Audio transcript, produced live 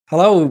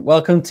Hello,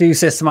 welcome to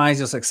Systemize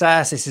Your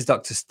Success. This is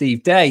Dr.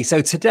 Steve Day.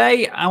 So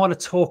today I want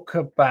to talk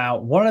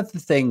about one of the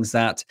things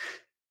that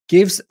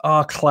gives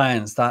our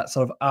clients that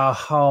sort of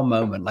aha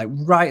moment, like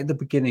right at the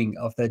beginning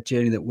of their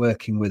journey that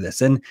working with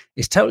us. And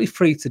it's totally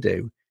free to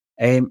do.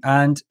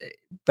 And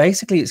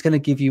basically it's going to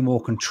give you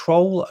more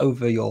control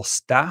over your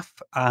staff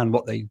and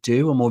what they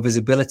do, and more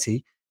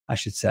visibility, I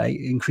should say.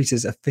 It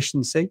increases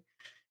efficiency,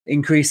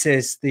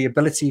 increases the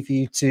ability for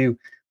you to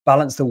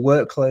balance the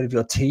workload of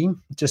your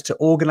team, just to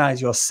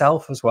organize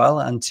yourself as well,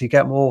 and to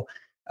get more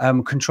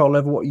control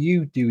over what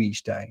you do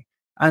each day,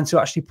 and to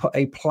actually put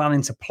a plan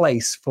into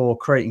place for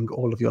creating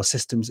all of your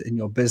systems in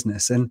your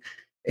business. And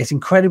it's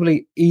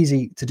incredibly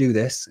easy to do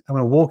this. I'm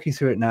going to walk you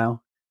through it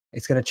now.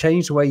 It's going to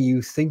change the way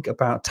you think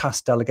about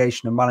task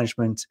delegation and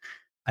management.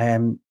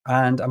 And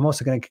I'm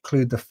also going to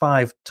include the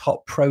 5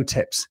 top pro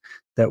tips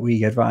that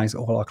we advise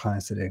all our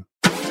clients to do.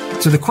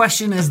 So the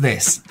question is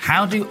this: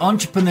 how do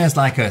entrepreneurs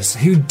like us,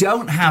 who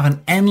don't have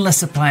an endless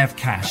supply of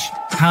cash,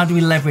 how do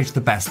we leverage the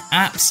best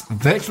apps,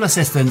 virtual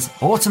assistants,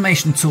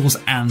 automation tools,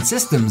 and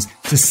systems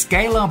to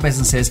scale our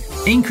businesses,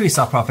 increase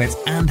our profits,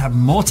 and have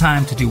more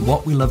time to do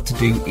what we love to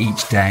do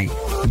each day?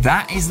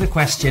 That is the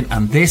question,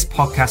 and this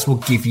podcast will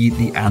give you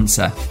the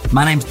answer.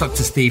 My name is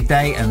Dr. Steve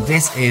Day, and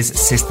this is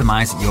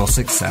Systemize Your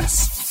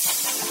Success.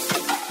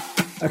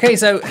 Okay,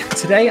 so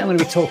today I'm going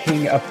to be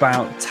talking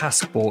about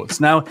task boards.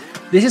 Now,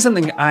 this is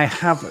something I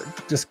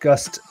have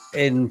discussed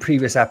in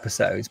previous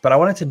episodes, but I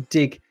wanted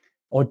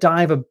to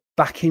dive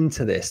back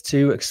into this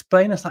to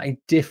explain a slightly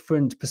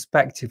different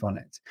perspective on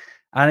it.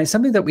 And it's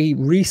something that we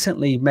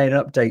recently made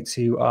an update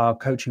to our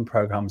coaching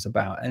programs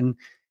about. And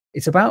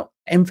it's about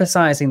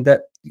emphasizing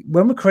that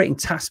when we're creating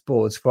task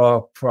boards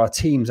for our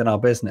teams and our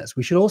business,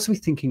 we should also be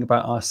thinking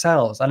about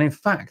ourselves. And in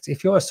fact,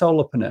 if you're a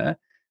solopreneur,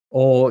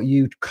 or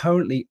you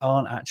currently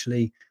aren't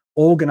actually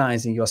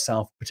organizing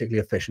yourself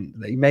particularly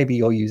efficiently, maybe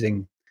you're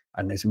using,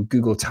 I don't know, some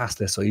Google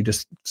task lists, or you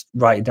just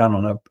write it down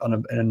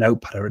in a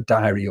notepad or a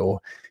diary, or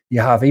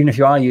you have, even if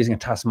you are using a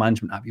task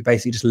management app, you're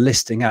basically just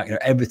listing out,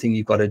 everything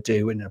you've got to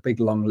do in a big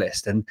long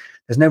list, and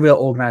there's no real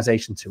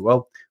organization to.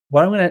 Well,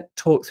 what I'm going to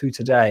talk through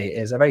today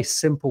is a very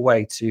simple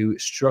way to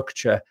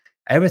structure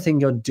everything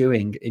you're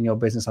doing in your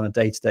business on a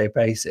day-to-day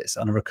basis,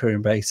 on a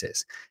recurring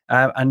basis,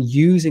 and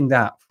using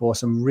that for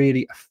some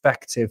really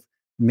effective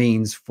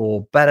means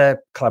for better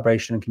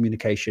collaboration and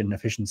communication,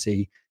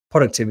 efficiency,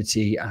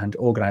 productivity, and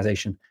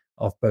organization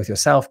of both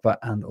yourself,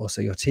 and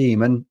also your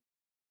team. And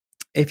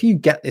if you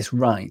get this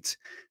right,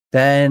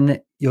 then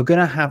you're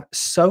going to have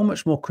so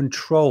much more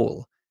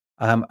control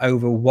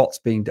over what's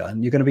being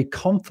done. You're going to be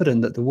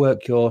confident that the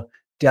work you're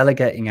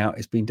delegating out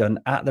is being done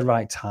at the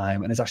right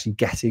time and is actually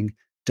getting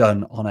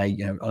done on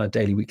a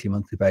daily, weekly,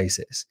 monthly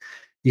basis.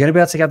 You're going to be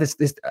able to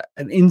have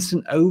an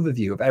instant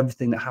overview of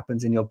everything that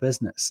happens in your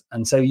business,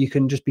 and so you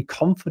can just be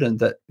confident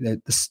that the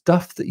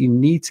stuff that you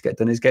need to get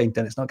done is getting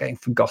done. It's not getting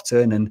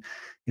forgotten. And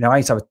I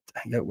used to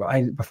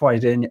have before I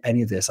did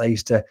any of this, I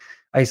used to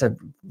have a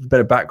bit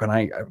of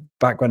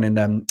background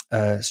in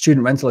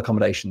student rental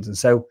accommodations, and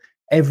so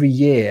every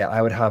year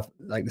I would have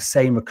like the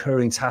same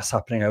recurring tasks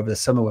happening over the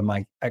summer when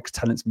my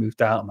ex-tenants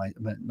moved out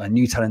and my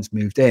new tenants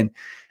moved in.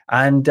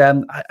 And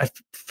I'd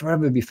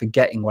forever be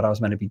forgetting what I was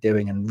meant to be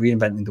doing and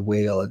reinventing the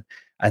wheel.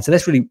 And so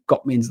this really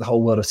got me into the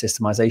whole world of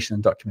systemization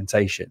and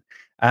documentation.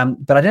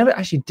 But I never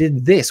actually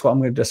did this, what I'm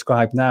going to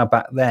describe now,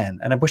 back then.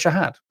 And I wish I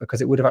had,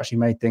 because it would have actually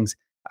made things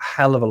a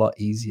hell of a lot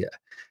easier.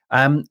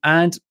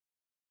 And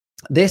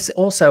this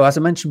also, as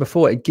I mentioned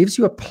before, it gives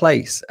you a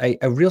place,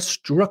 a real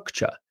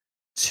structure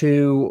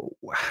to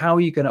how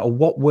you're going to, or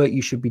what work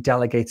you should be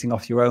delegating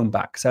off your own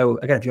back. So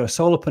again, if you're a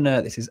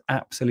solopreneur, this is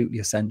absolutely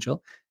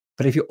essential.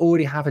 But if you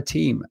already have a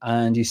team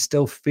and you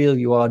still feel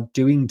you are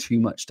doing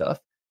too much stuff,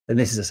 then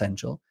this is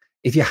essential.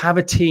 If you have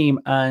a team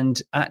and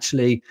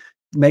actually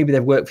maybe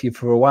they've worked for you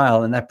for a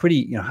while and they're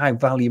pretty high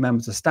value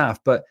members of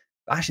staff, but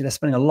actually they're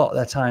spending a lot of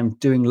their time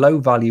doing low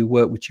value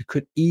work, which you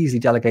could easily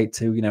delegate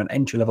to an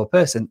entry level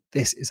person,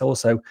 this is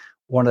also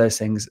one of those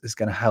things that's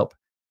going to help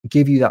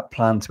give you that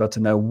plan to be able to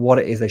know what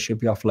it is they should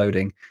be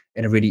offloading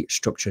in a really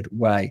structured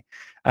way.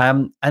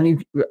 And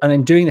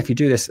in doing, if you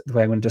do this the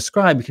way I'm going to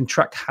describe, you can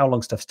track how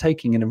long stuff's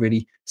taking in a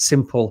really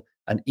simple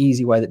and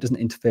easy way that doesn't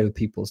interfere with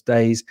people's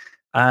days,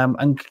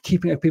 and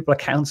keeping people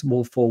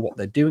accountable for what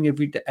they're doing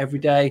every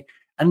day.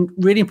 And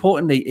really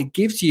importantly, it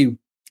gives you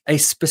a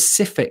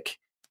specific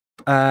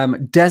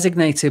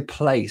designated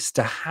place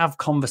to have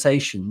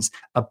conversations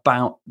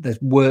about the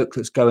work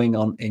that's going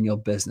on in your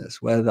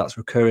business, whether that's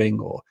recurring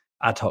or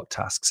ad hoc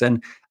tasks,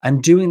 and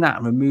doing that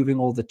and removing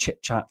all the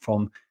chit chat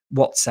from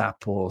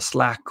WhatsApp or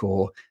Slack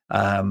or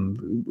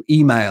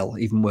email,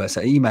 even worse,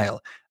 email,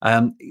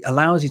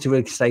 allows you to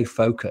really stay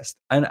focused.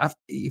 And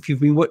if you've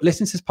been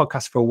listening to this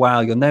podcast for a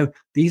while, you'll know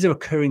these are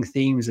recurring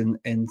themes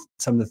in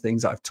some of the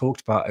things that I've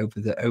talked about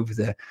over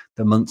the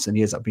months and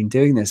years I've been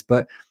doing this.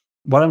 But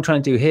what I'm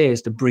trying to do here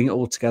is to bring it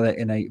all together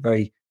in a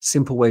very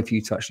simple way for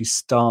you to actually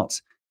start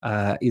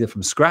either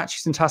from scratch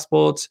using task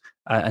boards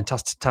and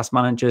task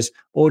managers,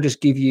 or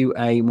just give you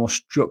a more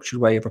structured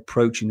way of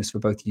approaching this for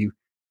both you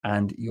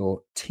and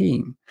your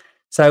team.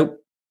 So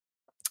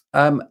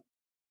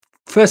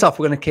first off,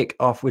 we're going to kick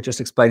off with just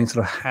explaining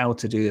sort of how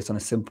to do this on a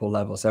simple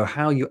level. So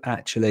how you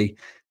actually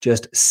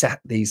just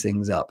set these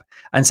things up.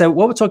 And so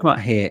what we're talking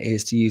about here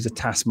is to use a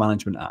task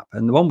management app.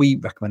 And the one we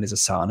recommend is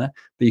Asana,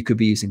 but you could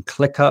be using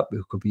ClickUp,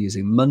 you could be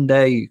using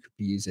Monday, you could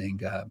be using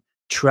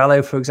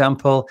Trello, for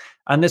example.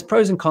 And there's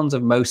pros and cons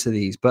of most of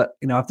these, but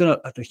I've done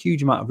a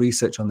huge amount of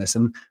research on this.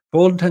 And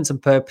for all intents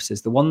and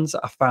purposes, the ones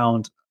that I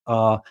found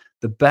are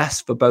the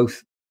best for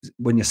both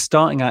when you're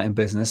starting out in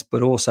business,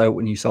 but also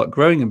when you start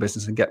growing in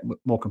business and get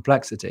more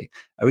complexity,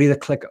 are either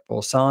ClickUp or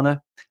Asana.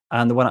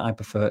 And the one I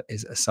prefer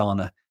is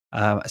Asana,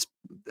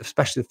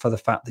 especially for the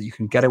fact that you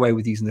can get away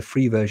with using the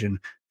free version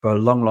for a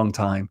long, long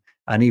time.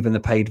 And even the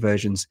paid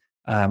versions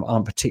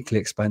aren't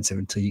particularly expensive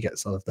until you get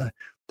sort of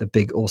the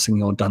big all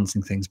singing or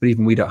dancing things. But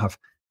even we don't have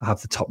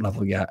the top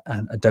level yet,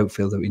 and I don't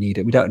feel that we need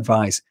it. We don't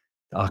advise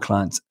that our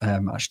clients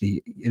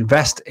actually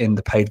invest in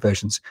the paid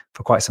versions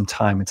for quite some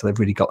time until they've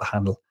really got the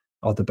handle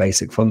of the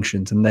basic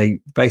functions,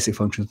 and basic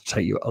functions will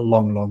take you a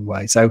long, long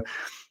way. So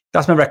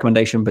that's my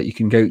recommendation, but you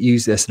can go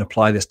use this and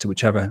apply this to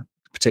whichever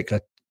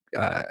particular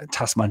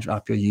task management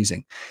app you're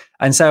using.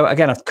 And so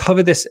again, I've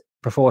covered this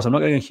before, so I'm not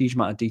going to go into a huge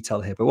amount of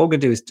detail here, but what we're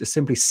going to do is just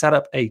simply set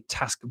up a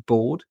task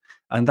board,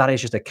 and that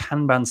is just a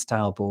Kanban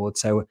style board.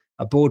 So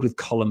a board with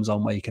columns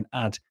on where you can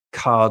add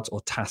cards or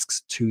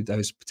tasks to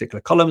those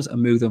particular columns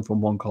and move them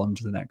from one column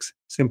to the next.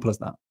 Simple as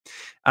that.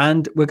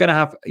 And we're going to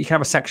have, you can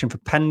have a section for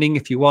pending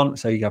if you want.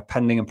 So you have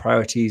pending and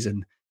priorities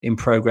and in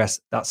progress,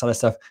 that sort of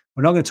stuff.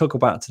 We're not going to talk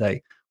about it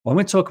today. What I'm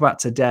going to talk about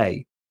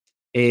today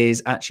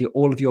is actually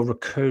all of your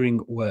recurring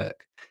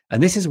work.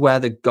 And this is where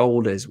the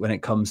gold is when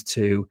it comes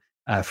to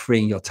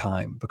freeing your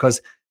time,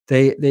 because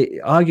they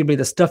arguably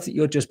the stuff that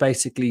you're just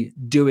basically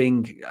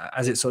doing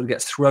as it sort of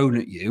gets thrown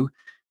at you,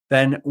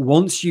 then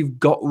once you've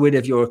got rid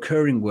of your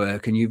recurring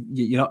work and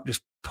you're not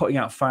just putting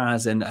out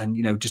fires and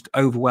just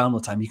overwhelm all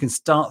the time, you can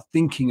start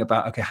thinking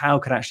about, okay, how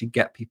can I actually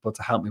get people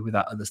to help me with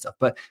that other stuff?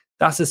 But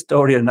that's a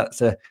story, and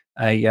that's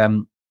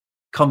a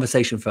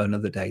conversation for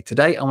another day.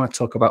 Today, I want to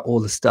talk about all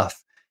the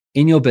stuff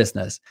in your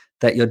business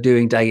that you're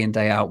doing day in,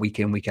 day out, week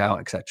in, week out,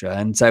 etc.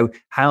 And so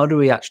how do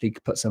we actually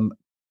put some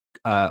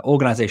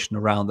organization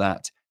around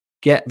that,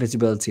 get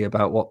visibility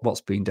about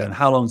what's being done,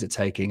 how long is it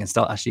taking, and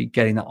start actually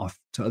getting that off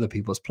to other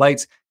people's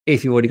plates.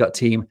 If you've already got a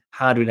team,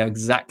 how do we know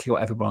exactly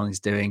what everyone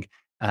is doing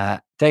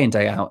day in,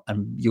 day out,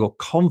 and you're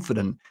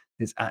confident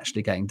it's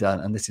actually getting done?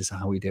 And this is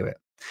how we do it.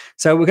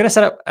 So we're going to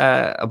set up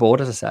a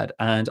board, as I said,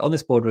 and on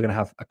this board, we're going to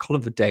have a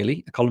column for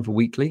daily, a column for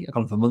weekly, a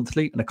column for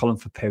monthly, and a column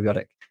for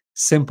periodic.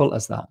 Simple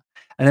as that.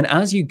 And then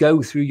as you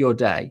go through your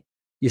day,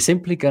 you're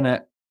simply going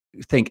to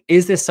think,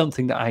 is this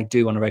something that I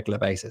do on a regular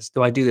basis?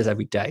 Do I do this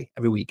every day,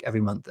 every week, every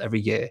month,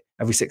 every year,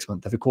 every 6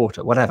 months, every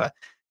quarter, whatever?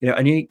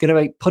 And you're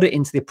going to put it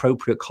into the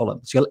appropriate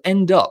column. So you'll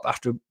end up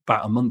after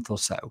about a month or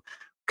so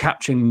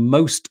capturing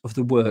most of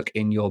the work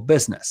in your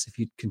business. If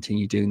you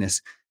continue doing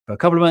this for a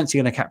couple of months,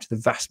 you're going to capture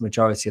the vast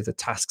majority of the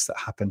tasks that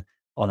happen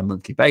on a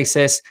monthly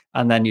basis,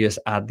 and then you just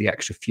add the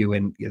extra few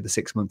in, the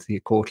 6 monthly,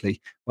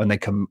 quarterly, when they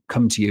come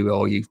to you,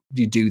 or you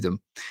do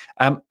them.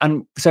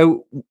 And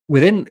so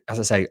within, as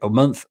I say, a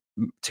month,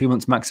 2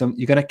 months maximum,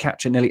 you're going to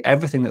capture nearly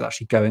everything that's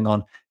actually going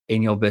on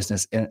in your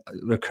business in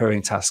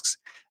recurring tasks.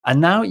 And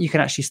now you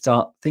can actually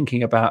start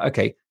thinking about,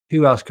 okay,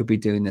 who else could be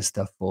doing this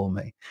stuff for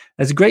me?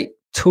 There's a great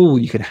tool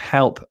you can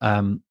help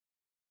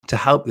to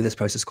help with this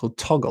process called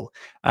Toggle.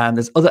 And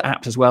there's other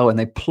apps as well, and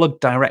they plug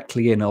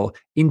directly in or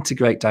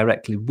integrate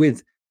directly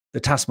with the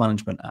task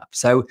management app.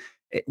 So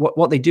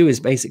what they do is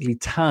basically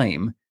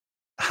time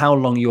how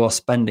long you are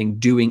spending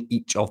doing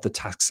each of the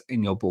tasks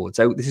in your board.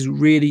 So this is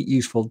really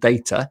useful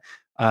data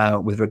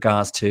with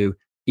regards to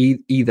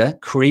either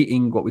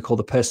creating what we call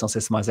the personal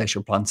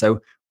systemization plan.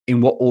 So in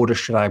what order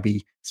should I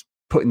be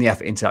putting the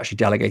effort into actually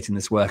delegating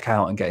this work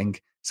out and getting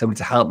somebody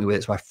to help me with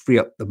it, so I free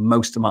up the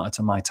most amount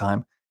of my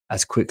time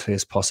as quickly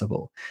as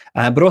possible.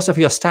 But also for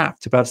your staff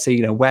to be able to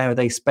see, where are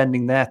they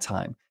spending their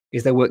time?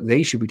 Is there work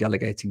they should be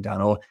delegating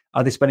down, or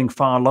are they spending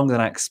far longer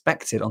than I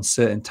expected on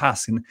certain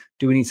tasks? And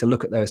do we need to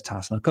look at those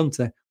tasks? And I'll come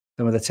to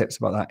some of the tips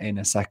about that in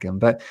a second.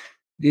 But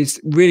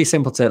it's really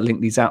simple to link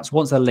these out. So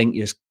once they're linked,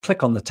 you just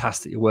click on the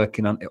task that you're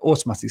working on. It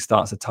automatically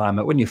starts a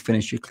timer. When you're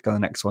finished, you click on the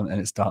next one, and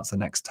it starts the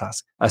next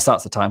task.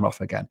 Starts the timer off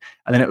again,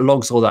 and then it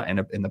logs all that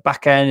in the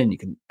back end, and you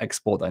can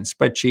export that in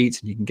spreadsheets,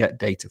 and you can get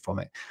data from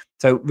it.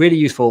 So really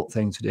useful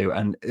thing to do,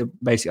 and it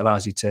basically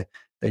allows you to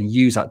then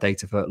use that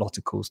data for a lot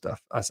of cool stuff,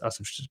 as I've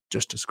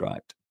just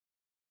described.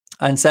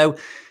 And so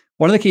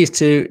one of the keys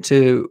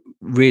to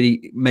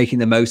really making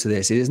the most of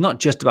this is not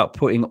just about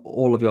putting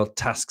all of your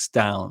tasks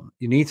down.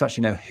 You need to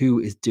actually know who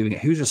is doing it,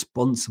 who's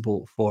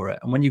responsible for it.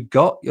 And when you've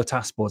got your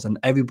task boards and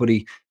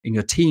everybody in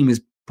your team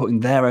is putting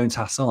their own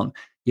tasks on,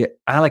 you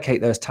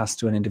allocate those tasks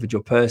to an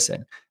individual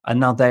person, and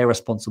now they're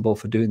responsible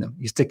for doing them.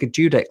 You stick a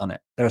due date on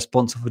it. They're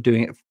responsible for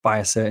doing it by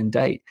a certain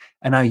date.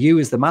 And now you,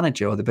 as the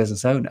manager or the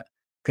business owner,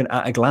 can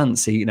at a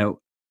glance see,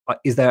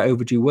 is there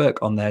overdue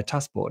work on their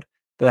task board?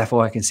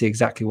 Therefore, I can see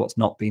exactly what's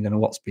not being done and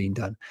what's being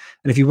done.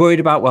 And if you're worried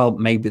about, well,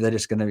 maybe they're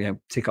just going to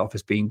tick off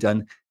as being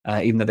done,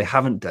 even though they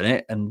haven't done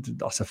it. And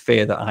that's a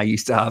fear that I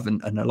used to have,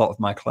 and a lot of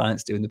my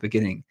clients do in the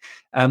beginning.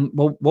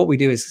 Well, what we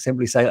do is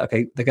simply say,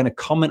 okay, they're going to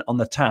comment on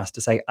the task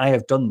to say, I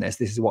have done this.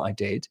 This is what I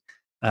did.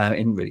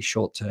 In really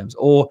short terms,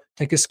 or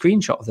take a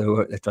screenshot of the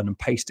work they've done and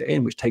paste it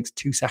in, which takes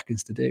 2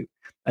 seconds to do.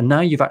 And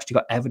now you've actually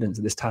got evidence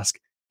that this task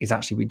is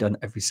actually be done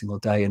every single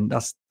day. And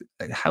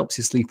it helps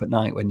you sleep at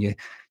night when you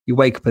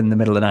wake up in the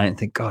middle of the night and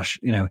think, gosh,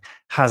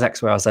 has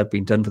X, Y, or Z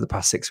been done for the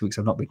past 6 weeks?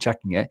 I've not been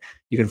checking it.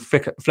 You can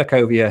flick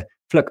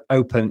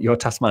open your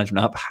task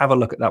management app, have a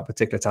look at that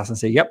particular task and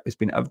say, yep, it's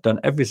been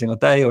done every single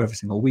day or every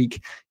single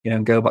week,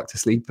 and go back to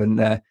sleep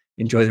and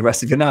enjoy the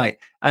rest of your night.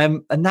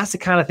 And that's the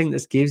kind of thing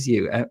that gives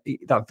you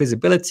that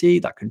visibility,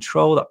 that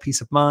control, that peace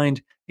of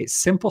mind. It's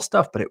simple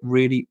stuff, but it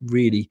really,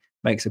 really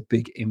makes a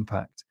big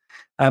impact.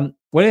 One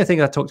of the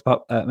things I talked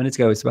about a minute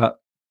ago is about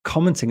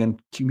commenting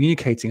and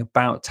communicating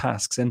about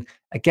tasks. And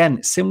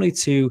again, similarly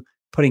to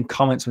putting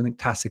comments when the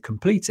tasks are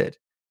completed,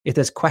 if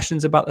there's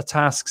questions about the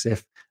tasks,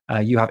 if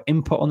you have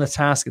input on the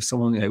task, if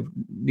someone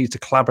needs to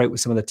collaborate with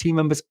some of the team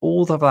members,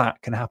 all of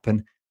that can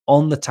happen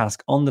on the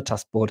task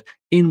board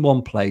in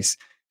one place.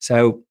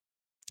 So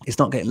it's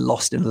not getting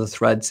lost into the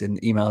threads in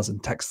emails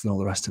and texts and all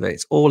the rest of it.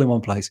 It's all in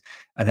one place,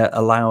 and it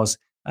allows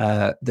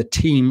the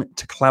team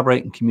to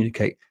collaborate and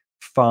communicate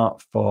far,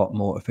 far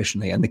more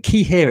efficiently. And the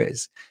key here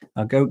is,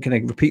 can I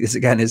repeat this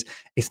again, is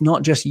it's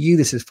not just you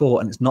this is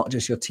for, and it's not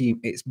just your team,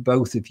 it's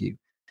both of you,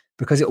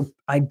 because it will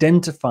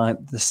identify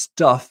the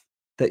stuff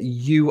that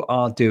you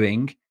are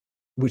doing,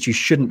 which you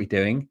shouldn't be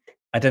doing,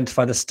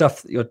 identify the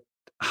stuff that your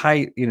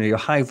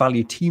high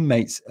value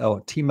teammates or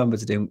team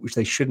members are doing, which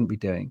they shouldn't be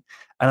doing,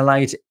 and allow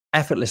you to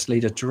effortlessly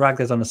just drag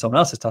those onto someone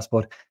else's task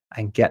board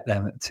and get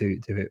them to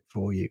do it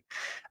for you.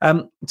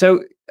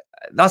 So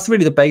that's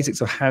really the basics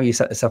of how you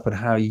set this up and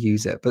how you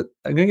use it. But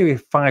I'm going to give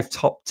you 5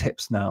 top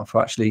tips now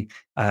for actually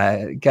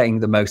getting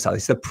the most out of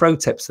this. The pro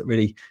tips that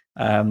really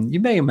you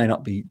may or may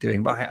not be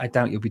doing, but I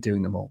doubt you'll be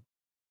doing them all.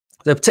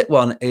 So tip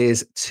 1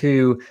 is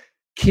to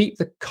keep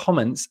the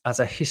comments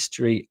as a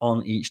history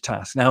on each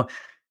task. Now,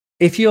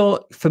 if you're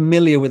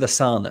familiar with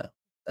Asana,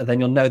 then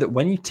you'll know that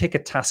when you tick a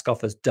task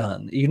off as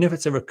done, even if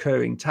it's a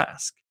recurring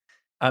task,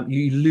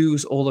 you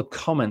lose all the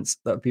comments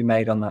that have been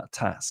made on that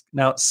task.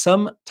 Now,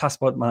 some task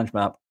board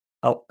management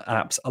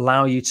apps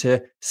allow you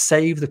to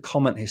save the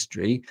comment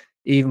history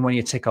even when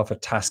you tick off a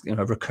task,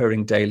 a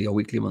recurring daily or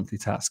weekly, monthly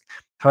task.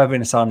 However,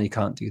 in Asana, you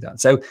can't do that.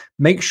 So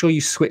make sure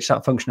you switch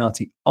that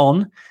functionality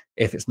on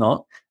if it's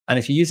not. And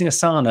if you're using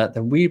Asana,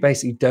 then we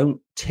basically don't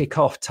tick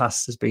off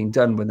tasks as being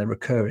done when they're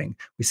recurring.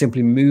 We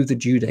simply move the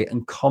due date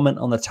and comment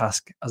on the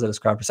task, as I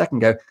described a second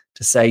ago,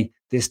 to say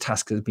this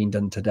task has been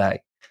done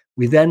today.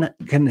 We then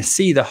can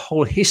see the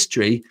whole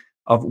history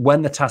of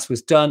when the task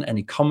was done,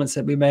 any comments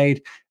that we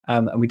made,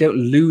 and we don't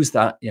lose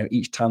that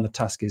each time the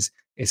task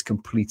is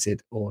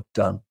completed or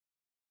done.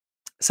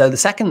 So the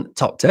second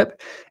top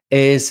tip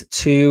is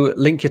to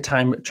link your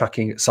time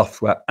tracking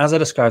software, as I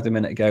described a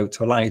minute ago,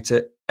 to allow you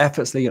to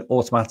effortlessly and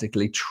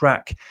automatically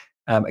track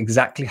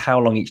exactly how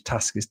long each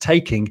task is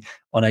taking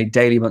on a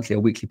daily, monthly,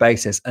 or weekly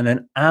basis, and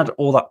then add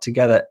all that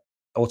together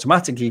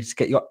automatically to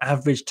get your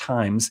average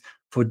times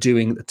for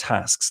doing the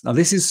tasks. Now,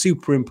 this is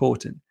super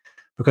important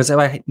because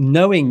by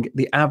knowing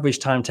the average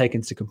time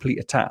taken to complete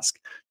a task,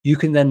 you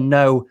can then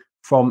know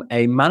from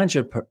a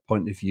manager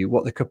point of view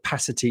what the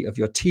capacity of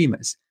your team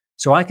is.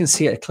 So I can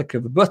see at a click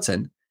of a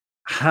button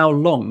how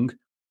long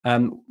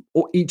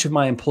each of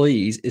my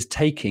employees is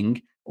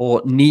taking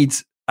or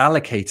needs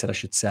allocated, I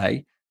should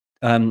say,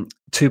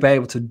 to be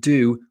able to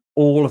do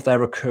all of their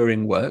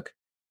recurring work.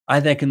 I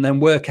can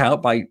then work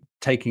out by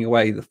taking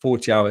away the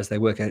 40 hours they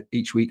work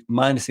each week,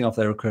 minusing off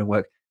their recurring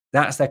work,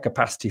 that's their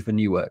capacity for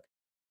new work.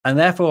 And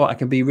therefore, I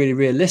can be really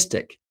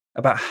realistic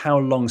about how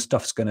long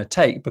stuff's going to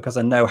take because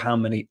I know how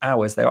many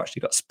hours they've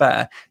actually got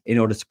spare in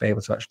order to be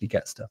able to actually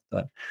get stuff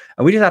done.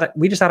 And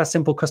we just add a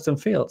simple custom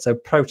field. So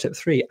pro tip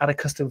 3, add a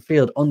custom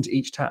field onto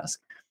each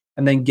task,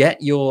 and then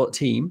get your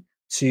team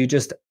to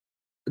just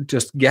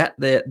get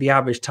the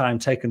average time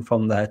taken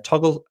from their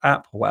Toggle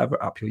app or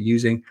whatever app you're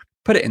using,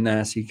 put it in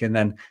there so you can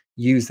then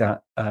use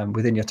that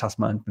within your task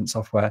management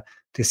software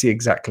to see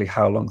exactly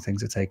how long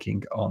things are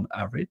taking on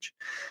average.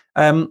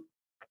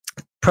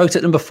 Pro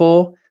tip number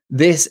 4,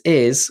 this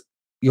is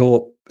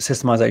your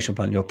systemization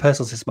plan, your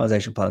personal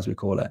systemization plan, as we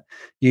call it.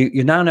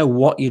 You now know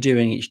what you're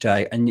doing each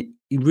day, and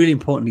really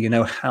importantly, you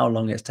know how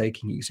long it's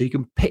taking you. So you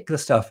can pick the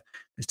stuff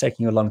that's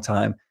taking you a long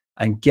time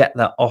and get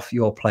that off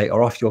your plate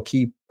or off your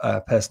key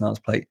personnel's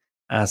plate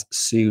as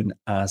soon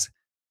as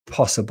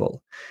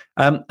possible.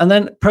 And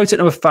then pro tip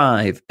number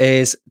 5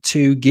 is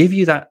to give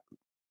you that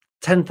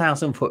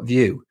 10,000 foot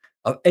view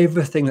of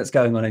everything that's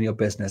going on in your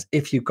business.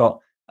 If you've got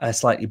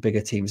slightly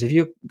bigger teams, if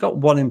you've got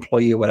one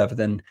employee or whatever,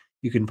 then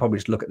you can probably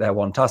just look at their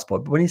one task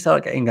board. But when you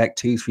start getting like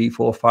 2, 3,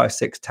 4, 5,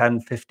 6,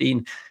 10,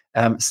 15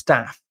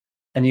 staff,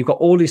 and you've got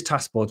all these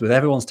task boards with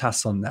everyone's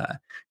tasks on there,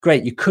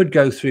 great. You could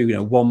go through,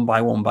 one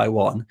by one by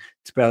one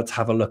to be able to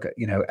have a look at,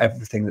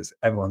 everything that's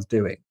everyone's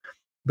doing.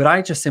 But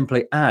I just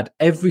simply add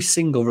every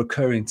single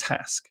recurring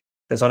task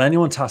that's on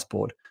anyone's task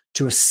board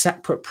to a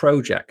separate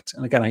project.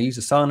 And again, I use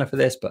Asana for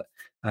this, but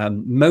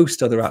most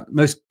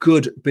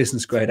good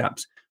business grade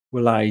apps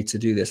will allow you to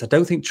do this. I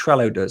don't think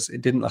Trello does.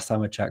 It didn't last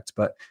time I checked,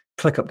 but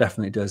ClickUp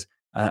definitely does,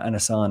 and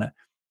Asana.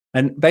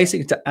 And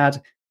basically to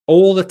add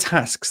all the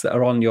tasks that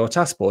are on your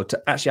task board,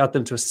 to actually add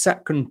them to a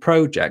second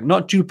project,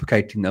 not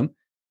duplicating them,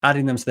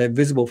 adding them so they're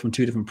visible from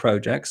two different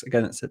projects.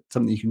 Again, it's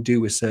something you can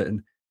do with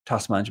certain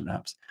task management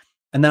apps.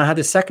 And then I had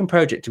a second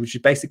project, which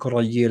is basically called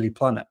our yearly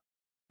planner.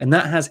 And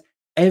that has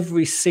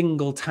every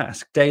single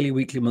task, daily,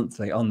 weekly,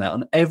 monthly, on there,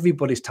 on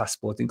everybody's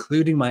task board,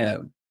 including my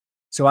own.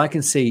 So I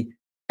can see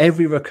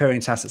every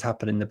recurring task that's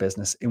happened in the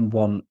business in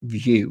one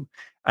view.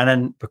 And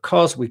then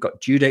because we've got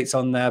due dates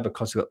on there,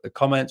 because we've got the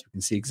comments, we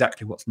can see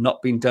exactly what's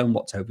not been done,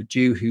 what's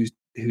overdue,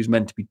 who's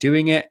meant to be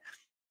doing it.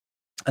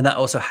 And that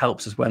also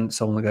helps us when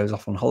someone goes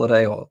off on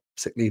holiday or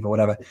sick leave or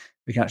whatever,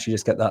 we can actually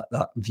just get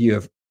that view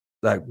of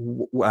like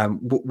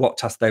what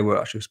tasks they were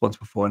actually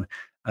responsible for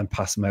and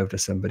pass them over to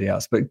somebody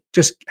else. But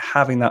just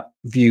having that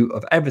view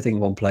of everything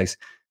in one place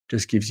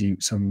just gives you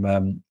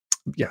some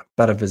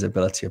better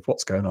visibility of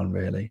what's going on,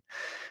 really.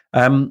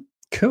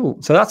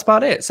 Cool. So that's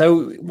about it.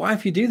 So why,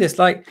 if you do this,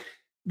 like,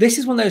 this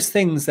is one of those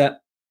things that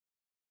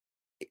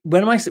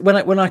when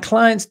our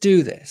clients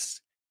do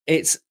this,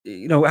 it's,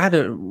 I had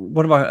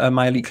one of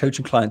my elite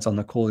coaching clients on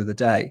the call the other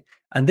day,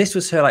 and this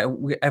was her,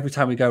 like, every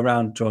time we go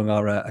around during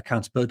our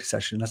accountability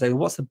session, I say,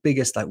 what's the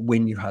biggest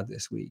win you had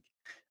this week?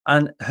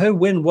 And her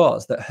win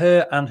was that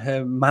her and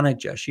her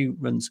manager, she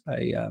runs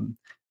a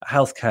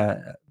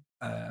healthcare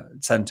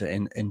center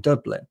in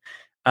Dublin,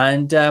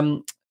 and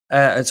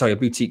a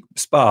boutique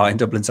spa in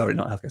Dublin, sorry,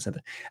 not healthcare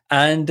center.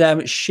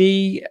 And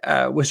she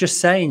was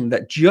just saying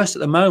that just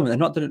at the moment, they've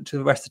not done it to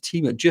the rest of the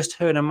team, but just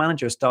her and her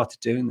manager have started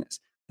doing this.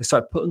 They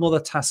started putting all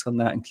the tasks on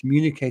there and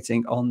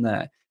communicating on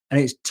there. And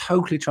it's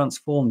totally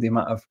transformed the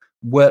amount of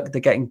work they're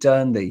getting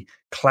done, the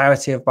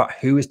clarity about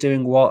who is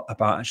doing what,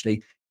 about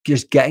actually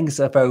just getting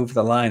stuff over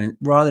the line, and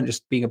rather than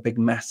just being a big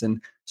mess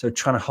and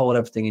trying to hold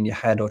everything in your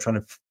head or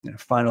trying to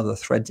find all the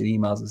threads in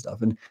emails and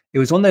stuff. And it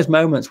was one of those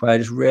moments where I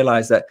just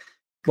realized that,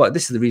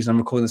 this is the reason I'm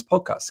recording this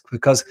podcast,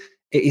 because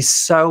it is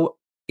so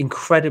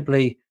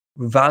incredibly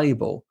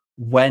valuable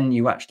when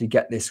you actually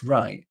get this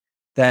right.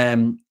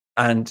 Then,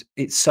 and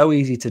it's so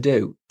easy to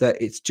do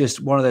that it's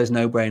just one of those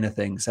no-brainer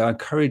things. So I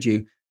encourage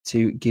you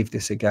to give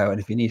this a go. And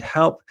if you need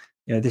help,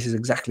 this is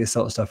exactly the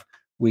sort of stuff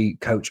we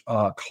coach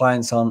our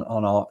clients on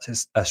our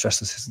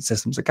Stress Resistant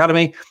Systems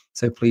Academy.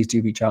 So please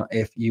do reach out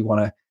if you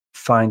want to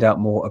find out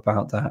more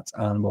about that,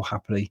 and we'll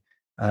happily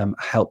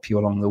help you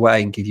along the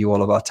way and give you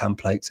all of our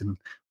templates and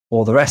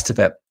all the rest of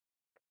it.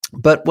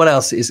 But what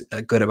else is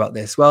good about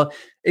this? Well,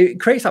 it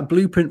creates that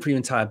blueprint for your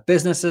entire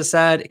business, as I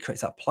said. It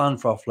creates that plan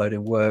for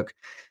offloading work,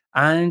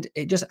 and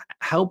it just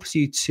helps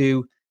you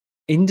to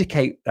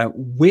indicate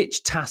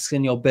which tasks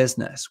in your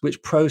business,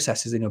 which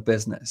processes in your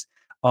business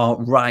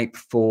are ripe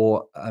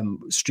for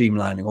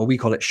streamlining, or we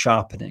call it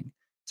sharpening.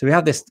 So we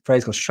have this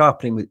phrase called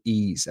sharpening with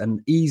ease,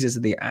 and ease is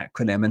the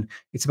acronym, and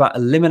it's about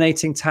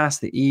eliminating tasks,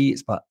 the E,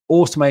 it's about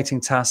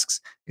automating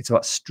tasks, it's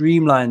about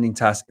streamlining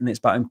tasks, and it's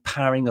about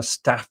empowering your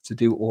staff to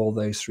do all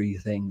those three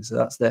things. So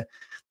that's the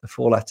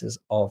four letters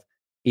of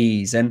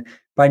ease. And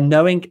by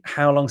knowing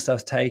how long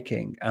stuff's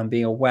taking and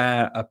being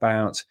aware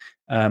about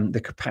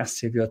the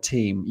capacity of your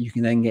team, you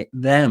can then get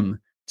them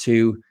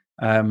to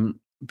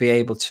be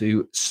able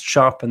to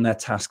sharpen their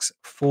tasks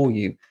for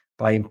you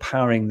by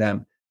empowering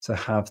them to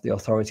have the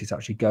authority to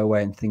actually go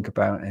away and think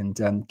about,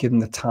 and give them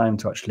the time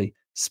to actually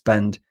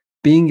spend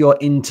being your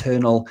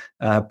internal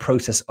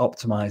process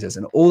optimizers.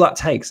 And all that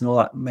takes, and all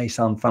that may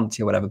sound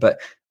fancy or whatever,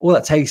 but all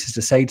that takes is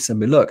to say to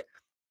somebody, look,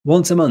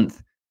 once a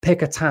month,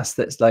 pick a task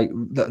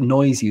that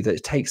annoys you, that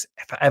it takes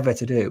forever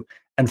to do,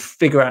 and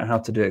figure out how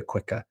to do it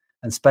quicker,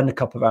 and spend a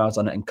couple of hours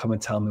on it, and come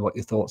and tell me what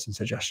your thoughts and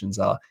suggestions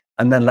are,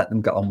 and then let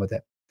them get on with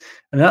it.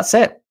 And that's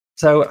it.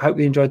 So I hope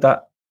you enjoyed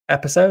that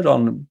episode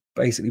on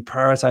basically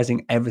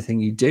prioritizing everything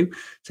you do.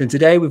 So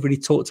today we've really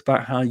talked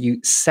about how you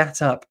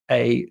set up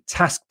a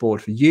task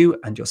board for you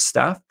and your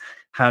staff,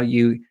 how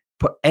you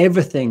put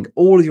everything,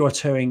 all of your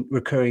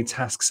recurring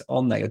tasks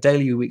on there, your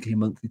daily, your weekly,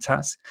 monthly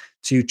tasks,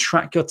 to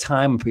track your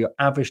time and put your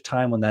average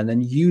time on there, and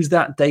then use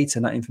that data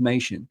and that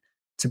information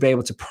to be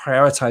able to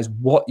prioritize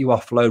what you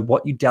offload,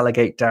 what you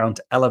delegate down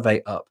to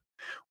elevate up,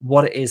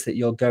 what it is that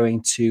you're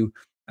going to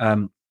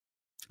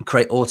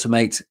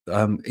automate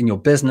in your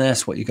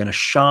business, what you're going to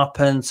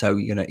sharpen. So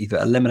you're going to either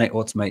eliminate,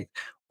 automate,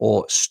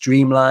 or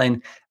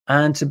streamline,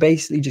 and to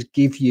basically just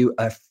give you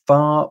a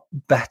far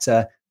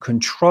better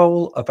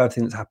control of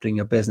everything that's happening in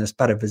your business,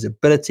 better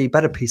visibility,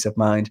 better peace of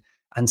mind,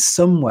 and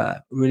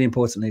somewhere, really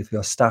importantly, for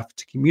your staff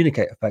to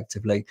communicate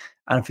effectively,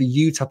 and for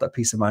you to have that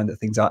peace of mind that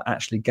things are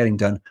actually getting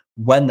done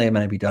when they're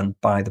meant to be done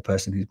by the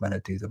person who's meant to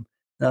do them.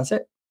 And that's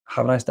it.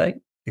 Have a nice day.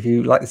 If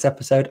you like this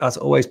episode, as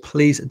always,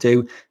 please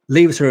do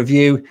leave us a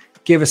review.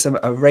 Give us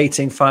a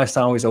rating.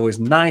 5-star is always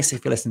nice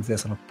if you're listening to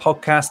this on a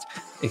podcast.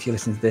 If you're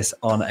listening to this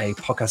on a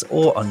podcast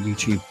or on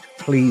YouTube,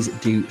 please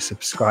do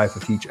subscribe for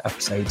future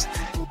episodes,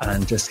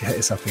 and just hit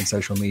us up on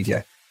social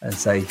media and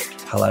say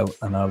hello.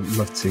 And I'd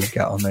love to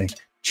get on the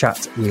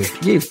chat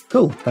with you.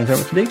 Cool. Thanks very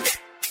much, Steve.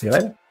 See you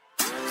later.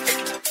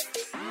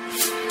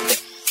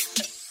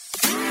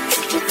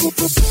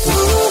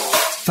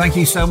 Thank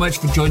you so much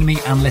for joining me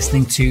and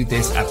listening to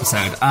this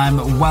episode.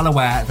 I'm well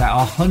aware there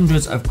are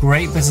hundreds of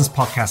great business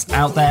podcasts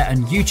out there,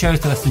 and you chose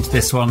to listen to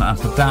this one, and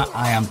for that,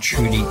 I am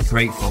truly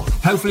grateful.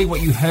 Hopefully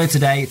what you heard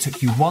today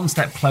took you one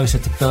step closer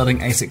to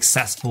building a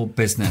successful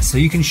business, so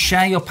you can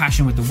share your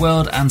passion with the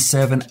world and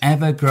serve an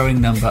ever-growing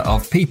number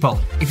of people.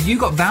 If you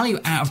got value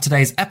out of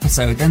today's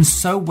episode, then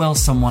so will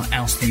someone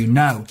else you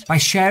know. By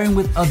sharing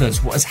with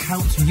others what has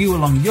helped you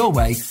along your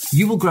way,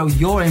 you will grow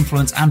your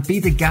influence and be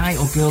the guy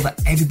or girl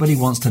that everybody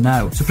wants to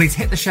know. So please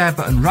hit the share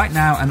button right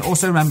now, and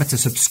also remember to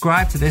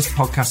subscribe to this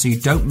podcast so you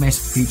don't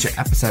miss future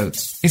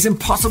episodes. It's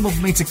impossible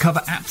for me to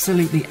cover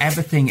absolutely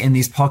everything in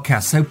these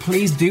podcasts, so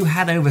please do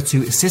head over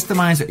to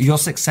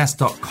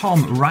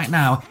systemizeyoursuccess.com right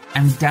now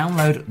and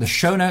download the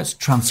show notes,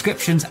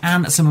 transcriptions,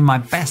 and some of my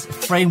best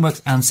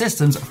frameworks and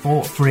systems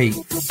for free.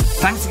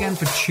 Thanks again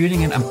for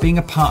tuning in and being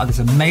a part of this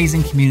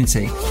amazing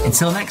community.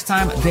 Until next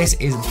time, this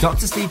is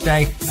Dr. Steve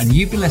Day, and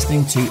you've been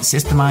listening to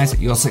Systemize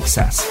Your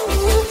Success.